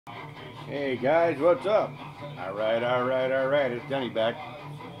Hey guys, what's up? Alright, it's Denny back.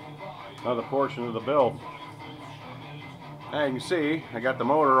 Another portion of the build. As you can see, I got the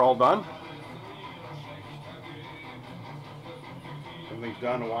motor all done. Everything's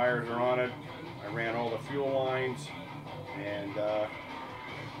done, the wires are on it. I ran all the fuel lines, and so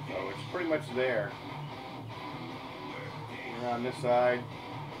it's pretty much there. Around this side,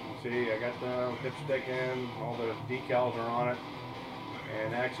 you can see I got the dipstick in, all the decals are on it,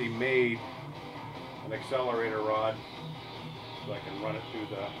 and actually made an accelerator rod so I can run it through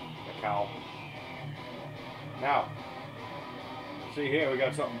the cowl. Now, see here, we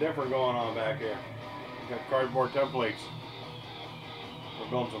got something different going on back here. We got cardboard templates. We're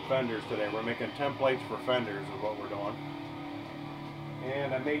building some fenders today. We're making templates for fenders is what we're doing.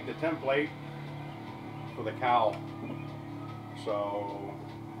 And I made the template for the cowl. So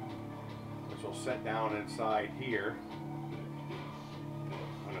this will set down inside here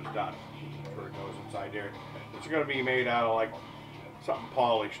when it's done. That's where it goes inside there. It's going to be made out of like something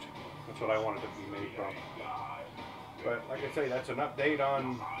polished. That's what I want it to be made from. But like I say, that's an update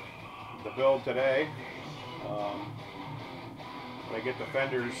on the build today. When I get the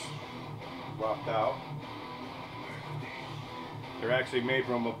fenders roughed out, they're actually made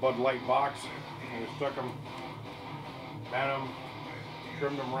from a Bud Light box. I just took them, bent them,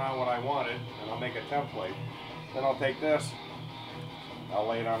 trimmed them around what I wanted, and I'll make a template. Then I'll take this, I'll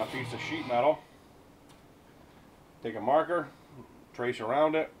lay it on a piece of sheet metal, take a marker, trace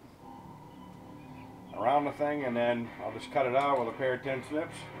around it, around the thing, and then I'll just cut it out with a pair of tin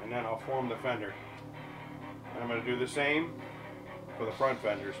snips, and then I'll form the fender. And I'm going to do the same for the front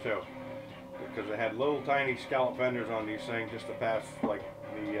fenders too, because I had little tiny scallop fenders on these things just to pass like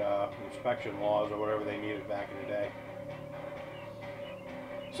the inspection laws or whatever they needed back in the day.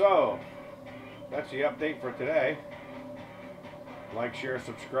 So that's the update for today. Like, share,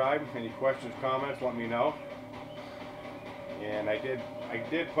 subscribe. Any questions, comments, let me know. And I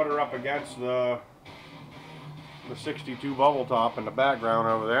did put her up against the 62 bubble top in the background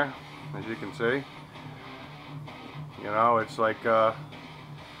over there, as you can see. You know, it's like so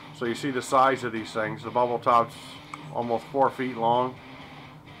you see the size of these things. The bubble top's almost 4 feet long,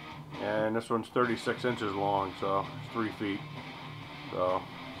 and this one's 36 inches long, so it's 3 feet. So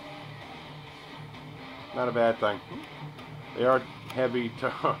not a bad thing. They are heavy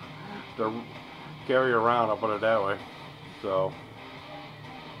to carry around, I'll put it that way. So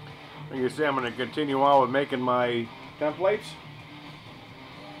like you see, I'm going to continue on with making my templates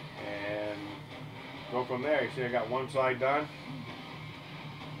and go from there. You see I got one side done.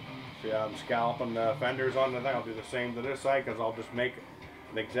 See I'm scalloping the fenders on the thing. I'll do the same to this side, because I'll just make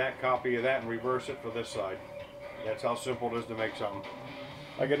an exact copy of that and reverse it for this side. That's how simple it is to make something.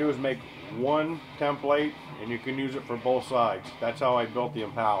 All I gotta do is make one template, and you can use it for both sides. That's how I built the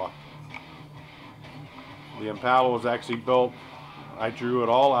Impala. The Impala was actually built, I drew it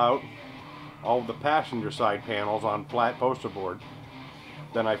all out, all of the passenger side panels on flat poster board.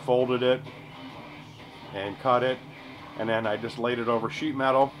 Then I folded it and cut it, and then I just laid it over sheet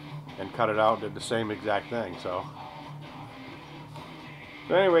metal and cut it out and did the same exact thing. So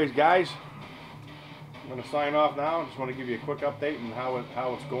anyways guys, I'm going to sign off now. I just want to give you a quick update on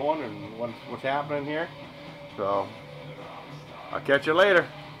how it's going and what's happening here. So I'll catch you later.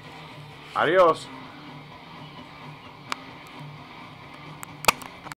 Adios.